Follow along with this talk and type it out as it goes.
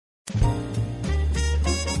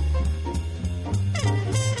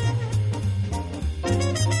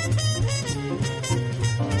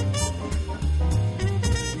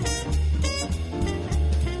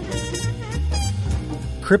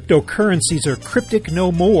cryptocurrencies are cryptic no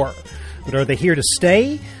more. But are they here to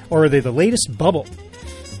stay, or are they the latest bubble?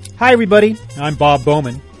 Hi, everybody. I'm Bob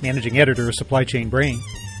Bowman, Managing Editor of Supply Chain Brain.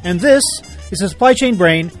 And this is the Supply Chain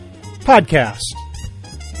Brain podcast.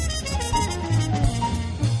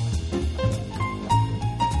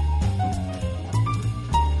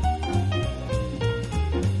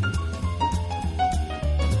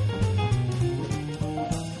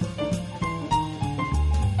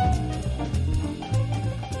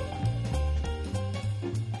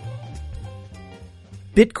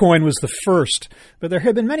 Bitcoin was the first, but there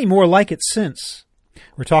have been many more like it since.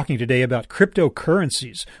 We're talking today about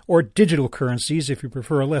cryptocurrencies, or digital currencies if you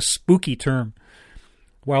prefer a less spooky term.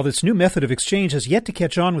 While this new method of exchange has yet to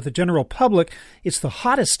catch on with the general public, it's the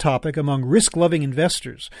hottest topic among risk-loving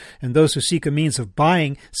investors and those who seek a means of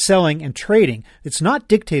buying, selling, and trading that's not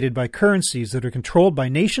dictated by currencies that are controlled by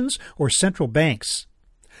nations or central banks.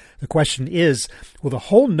 The question is, will the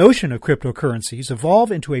whole notion of cryptocurrencies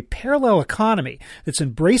evolve into a parallel economy that's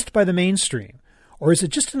embraced by the mainstream? Or is it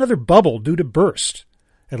just another bubble due to burst?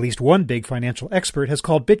 At least one big financial expert has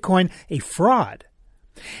called Bitcoin a fraud.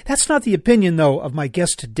 That's not the opinion, though, of my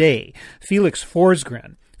guest today, Felix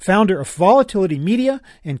Forsgren, founder of Volatility Media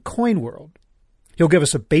and CoinWorld. He'll give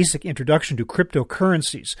us a basic introduction to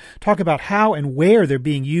cryptocurrencies, talk about how and where they're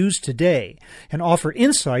being used today, and offer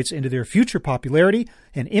insights into their future popularity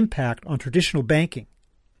and impact on traditional banking.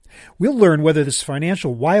 We'll learn whether this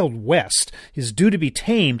financial Wild West is due to be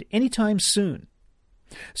tamed anytime soon.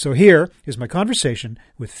 So here is my conversation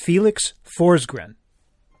with Felix Forsgren.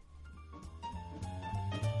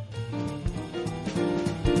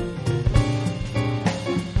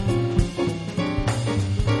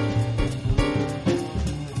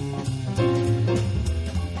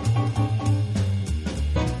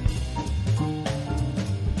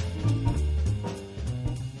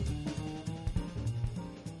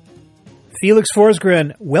 Felix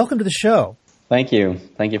Forsgren, welcome to the show. Thank you.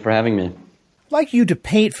 Thank you for having me. I'd like you to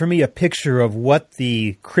paint for me a picture of what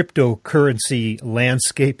the cryptocurrency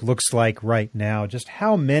landscape looks like right now. Just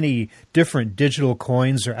how many different digital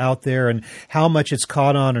coins are out there and how much it's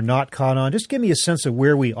caught on or not caught on. Just give me a sense of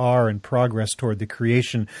where we are in progress toward the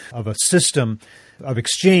creation of a system of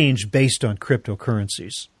exchange based on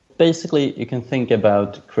cryptocurrencies. Basically, you can think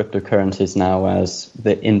about cryptocurrencies now as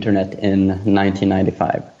the internet in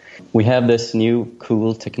 1995. We have this new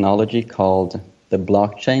cool technology called the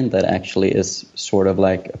blockchain that actually is sort of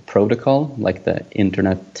like a protocol, like the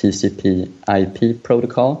internet TCP/IP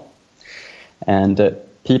protocol. And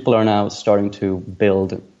people are now starting to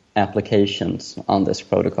build applications on this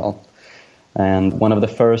protocol. And one of the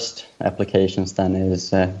first applications then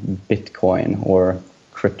is Bitcoin or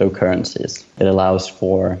cryptocurrencies. It allows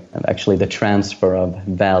for actually the transfer of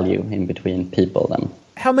value in between people then.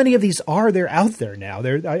 How many of these are there out there now?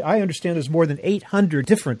 I understand there's more than 800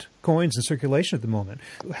 different coins in circulation at the moment.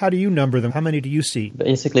 How do you number them? How many do you see?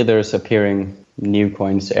 Basically, there's appearing new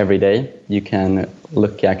coins every day. You can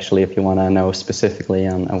look, actually, if you want to know specifically,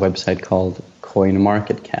 on a website called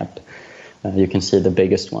CoinMarketCap. You can see the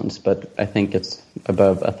biggest ones, but I think it's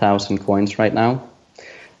above 1,000 coins right now.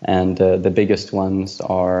 And the biggest ones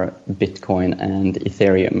are Bitcoin and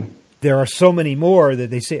Ethereum. There are so many more that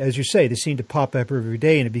they say, as you say, they seem to pop up every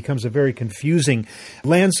day, and it becomes a very confusing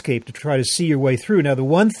landscape to try to see your way through. Now, the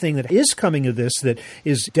one thing that is coming of this that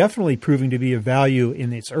is definitely proving to be of value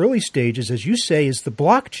in its early stages, as you say, is the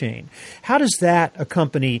blockchain. How does that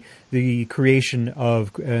accompany the creation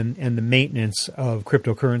of and the maintenance of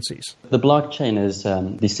cryptocurrencies? The blockchain is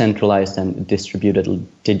decentralized and distributed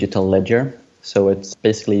digital ledger. So it's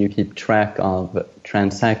basically you keep track of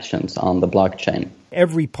transactions on the blockchain.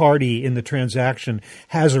 Every party in the transaction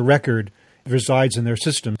has a record that resides in their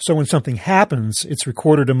system. So when something happens, it's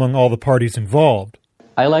recorded among all the parties involved.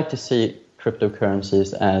 I like to see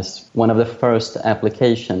cryptocurrencies as one of the first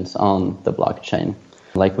applications on the blockchain.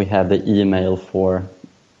 Like we have the email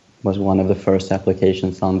was one of the first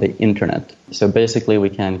applications on the internet. So basically we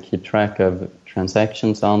can keep track of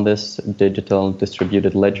transactions on this digital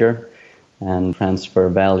distributed ledger and transfer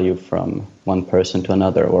value from one person to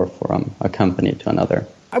another or from a company to another.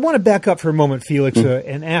 I want to back up for a moment, Felix,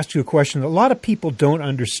 and ask you a question that a lot of people don't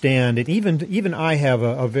understand, and even I have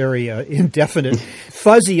a very indefinite,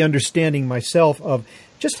 fuzzy understanding myself of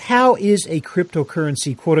just how is a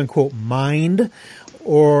cryptocurrency, quote-unquote, mined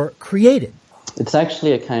or created? It's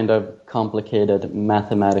actually a kind of complicated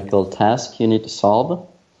mathematical task you need to solve.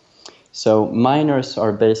 So miners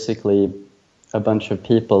are basically a bunch of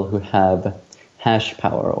people who have hash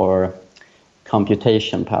power or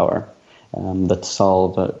computation power that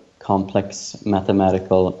solve complex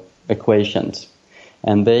mathematical equations.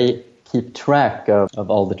 And they keep track of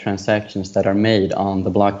all the transactions that are made on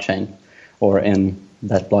the blockchain or in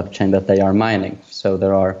that blockchain that they are mining. So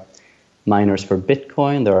there are miners for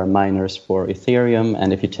Bitcoin, there are miners for Ethereum,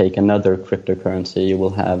 and if you take another cryptocurrency, you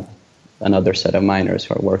will have another set of miners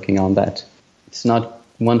who are working on that. It's not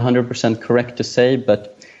 100% correct to say,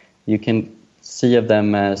 but you can see of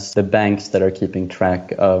them as the banks that are keeping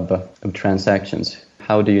track of transactions.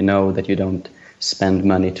 How do you know that you don't spend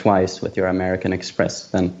money twice with your American Express?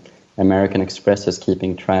 Then American Express is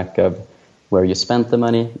keeping track of where you spent the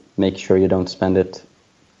money, make sure you don't spend it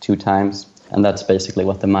 2 times. And that's basically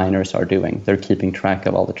what the miners are doing. They're keeping track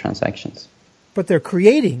of all the transactions. But they're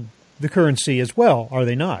creating the currency as well, are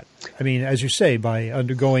they not? I mean, as you say, by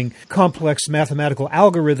undergoing complex mathematical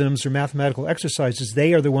algorithms or mathematical exercises,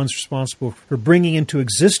 they are the ones responsible for bringing into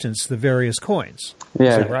existence the various coins. Yeah,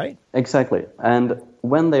 is that right? Exactly. And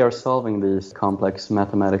when they are solving these complex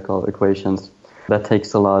mathematical equations, that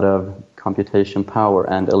takes a lot of computation power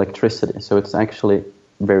and electricity. So it's actually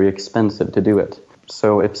very expensive to do it.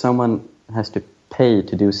 So if someone has to pay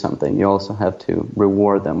to do something, you also have to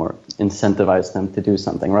reward them or incentivize them to do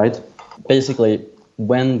something, right? Basically,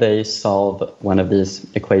 when they solve one of these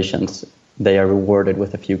equations, they are rewarded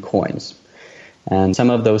with a few coins. And some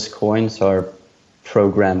of those coins are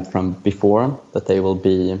programmed from before, that they will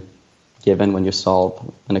be given when you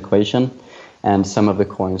solve an equation. And some of the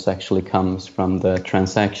coins actually comes from the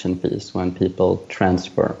transaction fees when people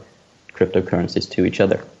transfer cryptocurrencies to each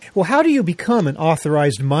other. Well, how do you become an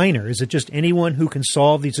authorized miner? Is it just anyone who can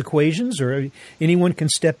solve these equations, or anyone can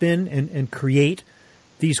step in and create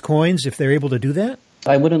these coins if they're able to do that?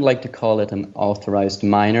 I wouldn't like to call it an authorized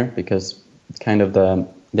miner, because it's kind of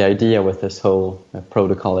the idea with this whole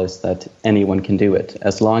protocol is that anyone can do it.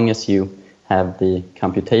 As long as you have the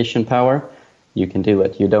computation power, you can do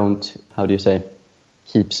it. You don't,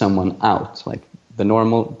 keep someone out. Like the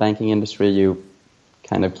normal banking industry, you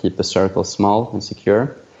kind of keep the circle small and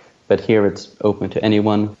secure. But here it's open to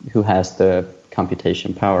anyone who has the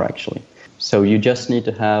computation power, actually. So you just need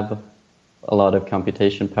to have a lot of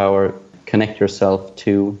computation power, connect yourself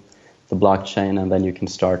to the blockchain, and then you can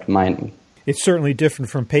start mining. It's certainly different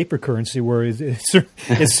from paper currency, where it's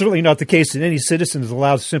certainly not the case that any citizen is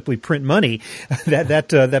allowed to simply print money.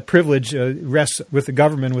 That privilege rests with the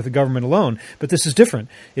government alone. But this is different.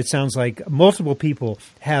 It sounds like multiple people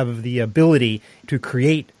have the ability to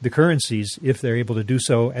create the currencies if they're able to do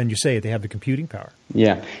so, and you say they have the computing power.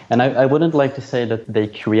 Yeah, and I wouldn't like to say that they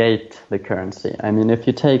create the currency. I mean, if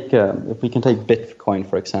we can take Bitcoin,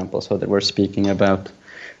 for example, so that we're speaking about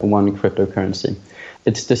one cryptocurrency.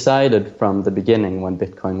 It's decided from the beginning when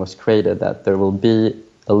Bitcoin was created that there will be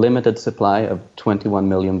a limited supply of 21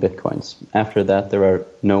 million Bitcoins. After that, there are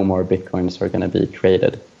no more Bitcoins are going to be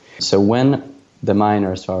created. So when the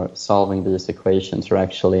miners are solving these equations or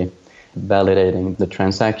actually validating the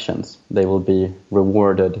transactions, they will be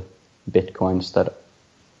rewarded Bitcoins that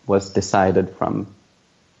was decided from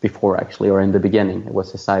before, actually, or in the beginning. It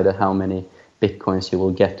was decided how many Bitcoins you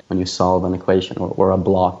will get when you solve an equation, or a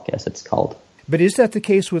block, as it's called. But is that the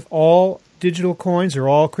case with all digital coins or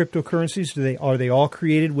all cryptocurrencies? Are they all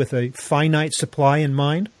created with a finite supply in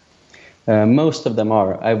mind? Most of them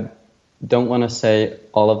are. I don't want to say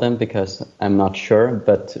all of them because I'm not sure,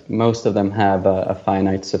 but most of them have a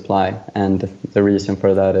finite supply. And the reason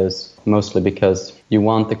for that is mostly because you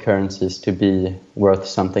want the currencies to be worth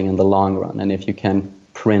something in the long run. And if you can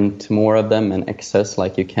print more of them in excess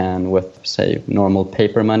like you can with, say, normal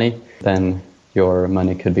paper money, then your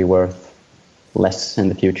money could be worth less in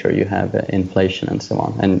the future. You have inflation and so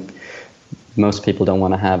on. And most people don't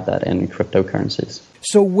want to have that in cryptocurrencies.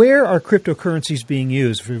 So where are cryptocurrencies being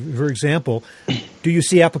used? For example, do you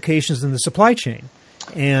see applications in the supply chain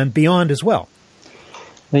and beyond as well?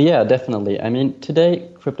 Yeah, definitely. I mean, today,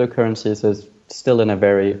 cryptocurrencies is still in a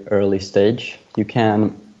very early stage. You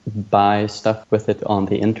can buy stuff with it on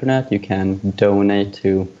the internet. You can donate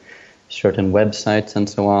to certain websites and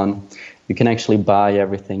so on. You can actually buy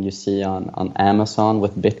everything you see on Amazon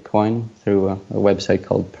with Bitcoin through a website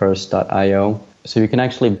called purse.io. So you can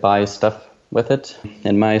actually buy stuff with it.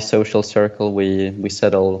 In my social circle, we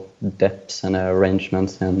settle debts and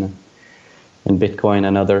arrangements in Bitcoin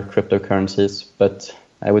and other cryptocurrencies. But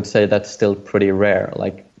I would say that's still pretty rare.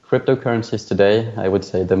 Like cryptocurrencies today, I would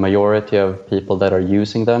say the majority of people that are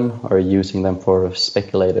using them for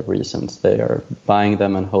speculative reasons. They are buying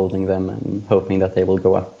them and holding them and hoping that they will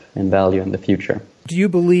go up in value in the future. Do you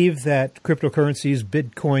believe that cryptocurrencies,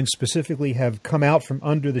 Bitcoin specifically, have come out from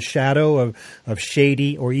under the shadow of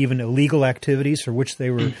shady or even illegal activities for which they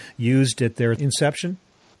were used at their inception?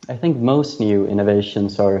 I think most new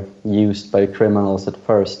innovations are used by criminals at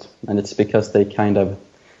first, and it's because they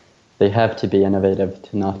they have to be innovative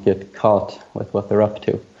to not get caught with what they're up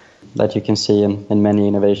to. That you can see in many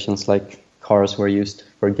innovations, like cars were used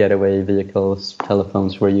for getaway vehicles,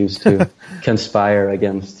 telephones were used to conspire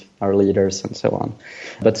against our leaders and so on.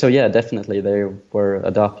 But so yeah, definitely they were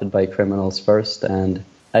adopted by criminals first, and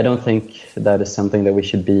I don't think that is something that we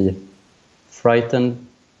should be frightened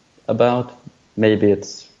about. Maybe it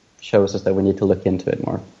shows us that we need to look into it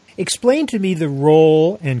more. Explain to me the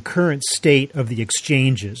role and current state of the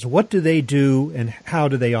exchanges. What do they do and how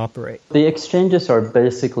do they operate? The exchanges are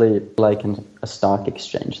basically like a stock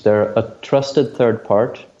exchange. They're a trusted third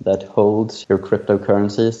part that holds your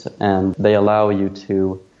cryptocurrencies, and they allow you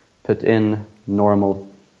to put in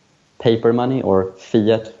normal paper money or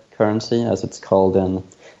fiat currency, as it's called in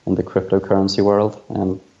the cryptocurrency world.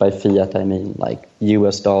 And by fiat, I mean like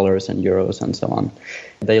US dollars and euros and so on.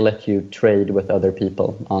 They let you trade with other people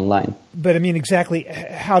online. But I mean, exactly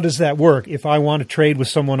how does that work? If I want to trade with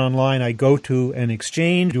someone online, I go to an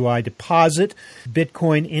exchange. Do I deposit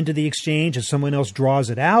Bitcoin into the exchange and someone else draws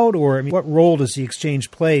it out? Or I mean, what role does the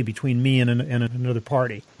exchange play between me and another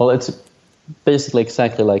party? Well, it's basically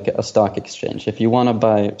exactly like a stock exchange. If you want to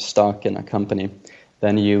buy stock in a company,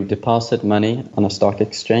 then you deposit money on a stock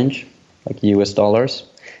exchange, like US dollars,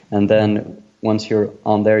 and then once you're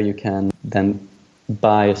on there, you can then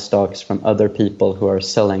buy stocks from other people who are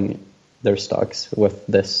selling their stocks with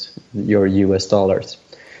your US dollars.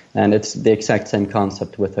 And it's the exact same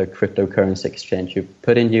concept with a cryptocurrency exchange. You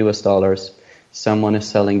put in US dollars, someone is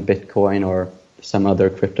selling Bitcoin or some other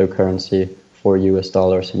cryptocurrency for US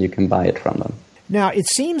dollars, and you can buy it from them. Now, it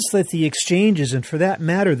seems that the exchanges, and for that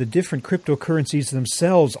matter, the different cryptocurrencies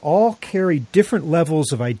themselves, all carry different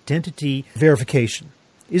levels of identity verification.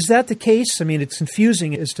 Is that the case? I mean, it's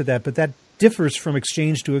confusing as to that, but that differs from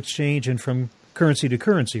exchange to exchange and from currency to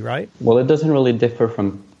currency, right? Well, it doesn't really differ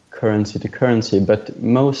from currency to currency, but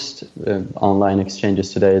most online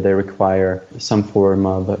exchanges today, they require some form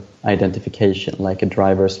of identification, like a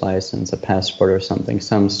driver's license, a passport or something,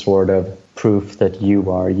 some sort of proof that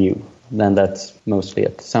you are you. Then that's mostly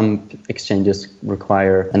it. Some exchanges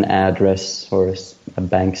require an address or a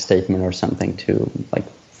bank statement or something to like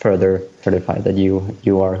further certify that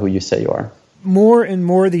you are who you say you are. More and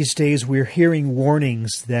more these days, we're hearing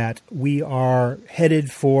warnings that we are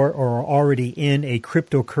headed for or are already in a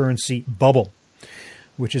cryptocurrency bubble,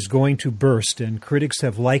 which is going to burst. And critics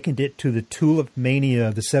have likened it to the tulip mania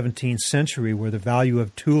of the 17th century, where the value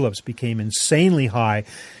of tulips became insanely high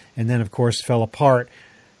and then, of course, fell apart.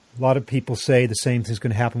 A lot of people say the same thing is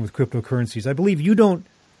going to happen with cryptocurrencies. I believe you don't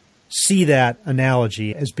see that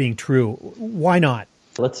analogy as being true. Why not?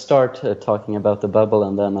 Let's start talking about the bubble,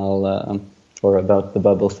 and then or about the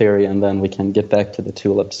bubble theory, and then we can get back to the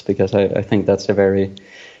tulips, because I think that's a very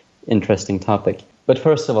interesting topic. But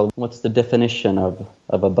first of all, what's the definition of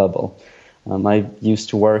a bubble? I used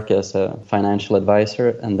to work as a financial advisor,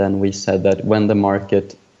 and then we said that when the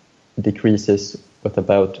market decreases with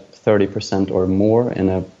about 30% or more in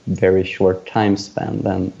a very short time span,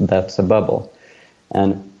 then that's a bubble.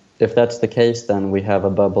 And if that's the case, then we have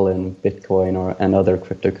a bubble in Bitcoin and other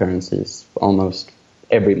cryptocurrencies almost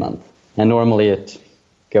every month. And normally it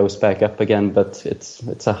goes back up again, but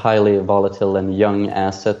it's a highly volatile and young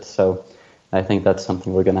asset, so I think that's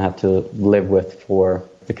something we're going to have to live with for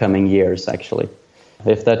the coming years, actually.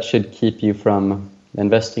 If that should keep you from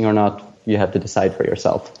investing or not, you have to decide for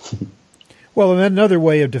yourself. Well, another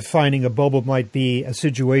way of defining a bubble might be a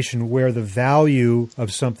situation where the value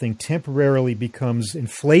of something temporarily becomes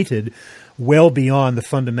inflated well beyond the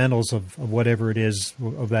fundamentals of whatever it is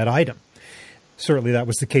of that item. Certainly that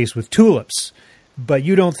was the case with tulips, but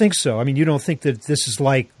you don't think so. I mean, you don't think that this is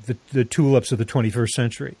like the tulips of the 21st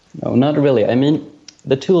century? No, not really. I mean,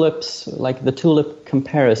 the tulips, like the tulip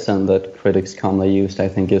comparison that critics commonly used, I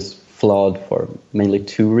think is flawed for mainly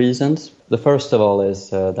two reasons. The first of all is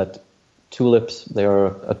that tulips, they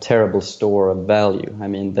are a terrible store of value. I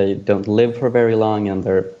mean, they don't live for very long and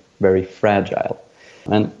they're very fragile.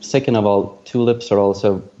 And second of all, tulips are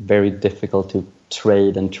also very difficult to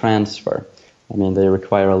trade and transfer. I mean, they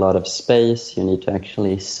require a lot of space. You need to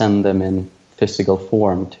actually send them in physical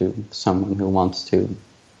form to someone who wants to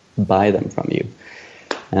buy them from you.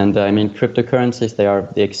 And I mean, cryptocurrencies, they are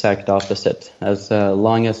the exact opposite. As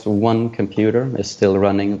long as one computer is still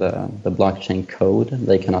running the blockchain code,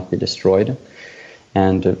 they cannot be destroyed.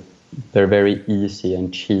 And they're very easy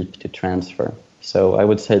and cheap to transfer. So I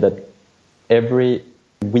would say that every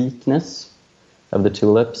weakness of the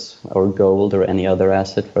tulips or gold or any other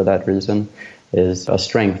asset for that reason is a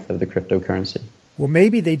strength of the cryptocurrency. Well,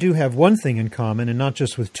 maybe they do have one thing in common, and not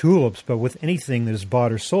just with tulips, but with anything that is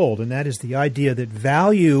bought or sold, and that is the idea that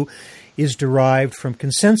value is derived from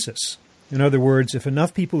consensus. In other words, if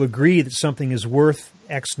enough people agree that something is worth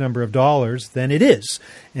X number of dollars, then it is.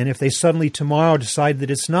 And if they suddenly tomorrow decide that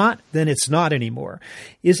it's not, then it's not anymore.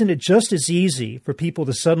 Isn't it just as easy for people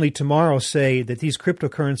to suddenly tomorrow say that these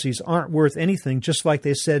cryptocurrencies aren't worth anything, just like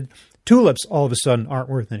they said tulips all of a sudden aren't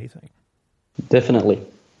worth anything? Definitely.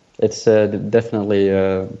 It's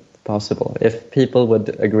definitely possible. If people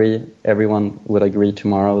would agree, everyone would agree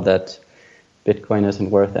tomorrow that Bitcoin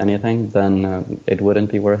isn't worth anything, then it wouldn't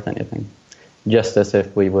be worth anything. Just as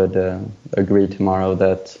if we would agree tomorrow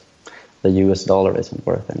that the US dollar isn't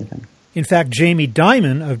worth anything. In fact, Jamie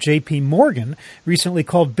Dimon of JP Morgan recently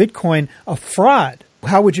called Bitcoin a fraud.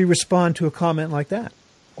 How would you respond to a comment like that?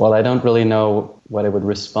 Well, I don't really know what I would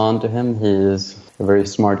respond to him. He is a very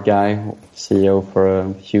smart guy, CEO for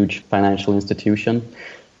a huge financial institution.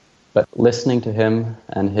 But listening to him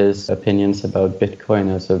and his opinions about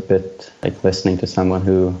Bitcoin is a bit like listening to someone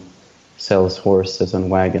who sells horses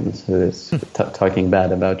and wagons, who is talking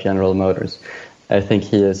bad about General Motors. I think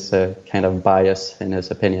he is kind of biased in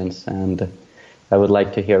his opinions, and I would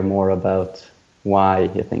like to hear more about why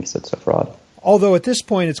he thinks it's a fraud. Although at this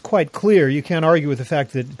point it's quite clear, you can't argue with the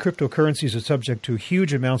fact that cryptocurrencies are subject to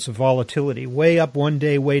huge amounts of volatility, way up one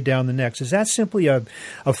day, way down the next. Is that simply a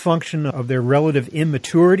function of their relative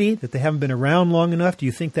immaturity, that they haven't been around long enough? Do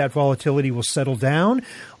you think that volatility will settle down,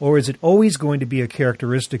 or is it always going to be a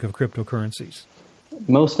characteristic of cryptocurrencies?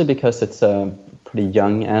 Mostly because it's a pretty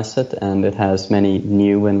young asset and it has many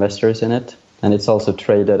new investors in it. And it's also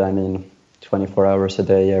traded, 24 hours a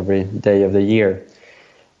day, every day of the year.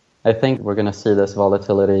 I think we're going to see this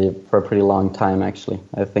volatility for a pretty long time, actually.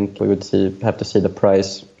 I think we would have to see the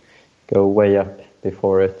price go way up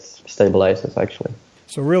before it stabilizes, actually.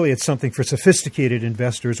 So really it's something for sophisticated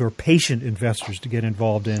investors or patient investors to get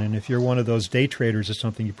involved in. And if you're one of those day traders, it's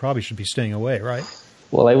something you probably should be staying away, right?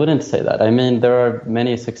 Well, I wouldn't say that. There are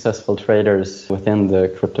many successful traders within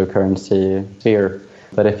the cryptocurrency sphere.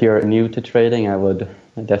 But if you're new to trading, I would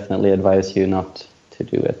definitely advise you not to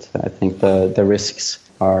do it. I think the risks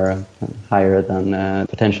are higher than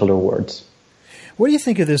potential rewards. What do you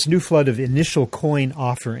think of this new flood of initial coin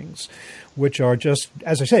offerings, which are just,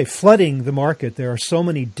 as I say, flooding the market? There are so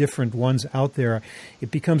many different ones out there.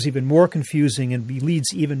 It becomes even more confusing and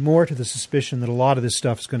leads even more to the suspicion that a lot of this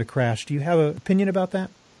stuff is going to crash. Do you have an opinion about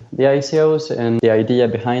that? The ICOs and the idea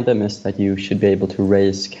behind them is that you should be able to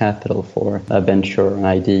raise capital for a venture, an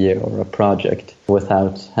idea, or a project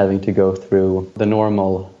without having to go through the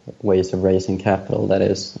normal ways of raising capital that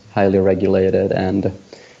is highly regulated and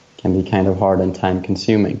can be kind of hard and time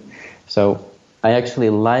consuming. So I actually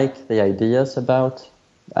like the ideas about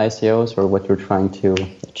ICOs or what you're trying to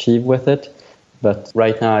achieve with it. But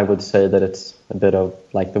right now I would say that it's a bit of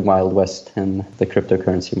like the Wild West in the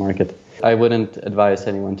cryptocurrency market. I wouldn't advise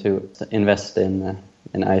anyone to invest in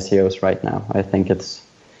ICOs right now. I think it's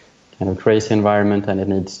kind of a crazy environment and it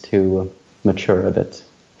needs to mature a bit.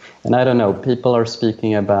 And I don't know, people are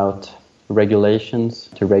speaking about regulations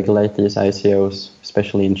to regulate these ICOs,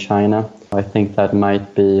 especially in China. I think that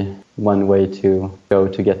might be one way to go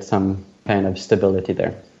to get some kind of stability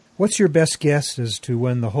there. What's your best guess as to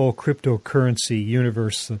when the whole cryptocurrency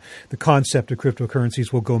universe, the concept of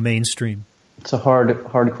cryptocurrencies will go mainstream? It's a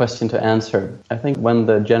hard question to answer. I think when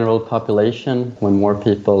the general population, when more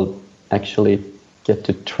people actually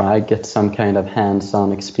get some kind of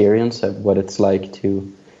hands-on experience of what it's like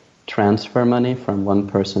to transfer money from one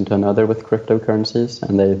person to another with cryptocurrencies,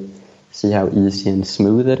 and they see how easy and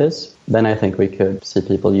smooth it is, then I think we could see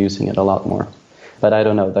people using it a lot more. But I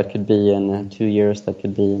don't know, that could be in 2 years, that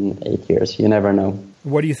could be in 8 years, you never know.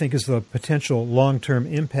 What do you think is the potential long-term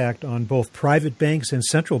impact on both private banks and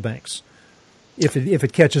central banks if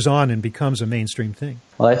it catches on and becomes a mainstream thing?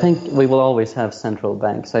 Well, I think we will always have central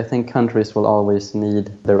banks. I think countries will always need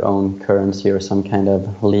their own currency or some kind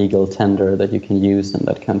of legal tender that you can use in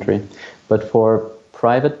that country. But for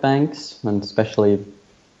private banks, and especially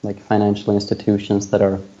like financial institutions that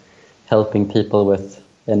are helping people with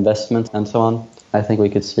investment and so on, I think we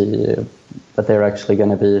could see that they're actually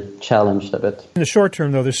going to be challenged a bit. In the short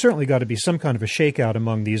term, though, there's certainly got to be some kind of a shakeout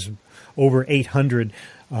among these over 800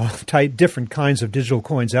 different kinds of digital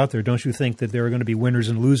coins out there. Don't you think that there are going to be winners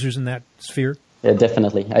and losers in that sphere? Yeah,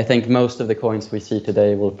 definitely. I think most of the coins we see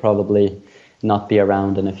today will probably not be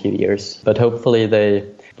around in a few years. But hopefully they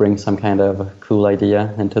bring some kind of cool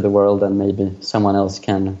idea into the world and maybe someone else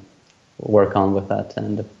can work on with that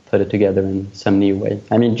and put it together in some new way.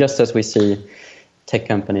 I mean, just as we see tech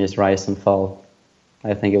companies rise and fall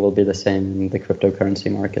I think it will be the same in the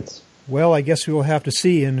cryptocurrency markets. Well, I guess we will have to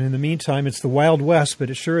see. And in the meantime, it's the Wild West, but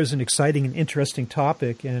it sure is an exciting and interesting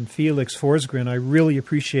topic. And Felix Forsgren, I really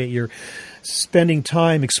appreciate your spending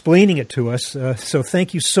time explaining it to us. So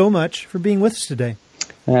thank you so much for being with us today.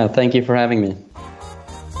 Yeah, thank you for having me.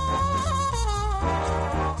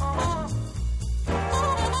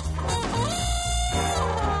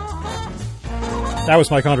 That was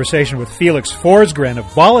my conversation with Felix Forsgren of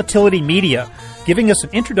Volatility Media, giving us an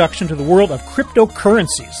introduction to the world of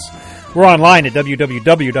cryptocurrencies. We're online at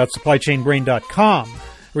www.supplychainbrain.com,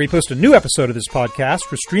 where we post a new episode of this podcast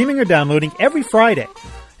for streaming or downloading every Friday.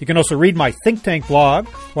 You can also read my think tank blog,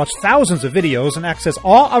 watch thousands of videos, and access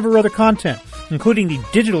all of our other content, including the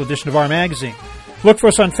digital edition of our magazine. Look for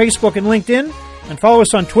us on Facebook and LinkedIn, and follow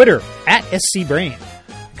us on Twitter at SCBrain. You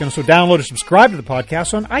can also download or subscribe to the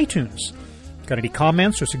podcast on iTunes. Got any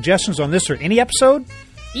comments or suggestions on this or any episode?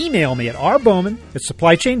 Email me at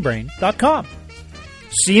rbowman@supplychainbrain.com.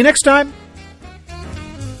 See you next time.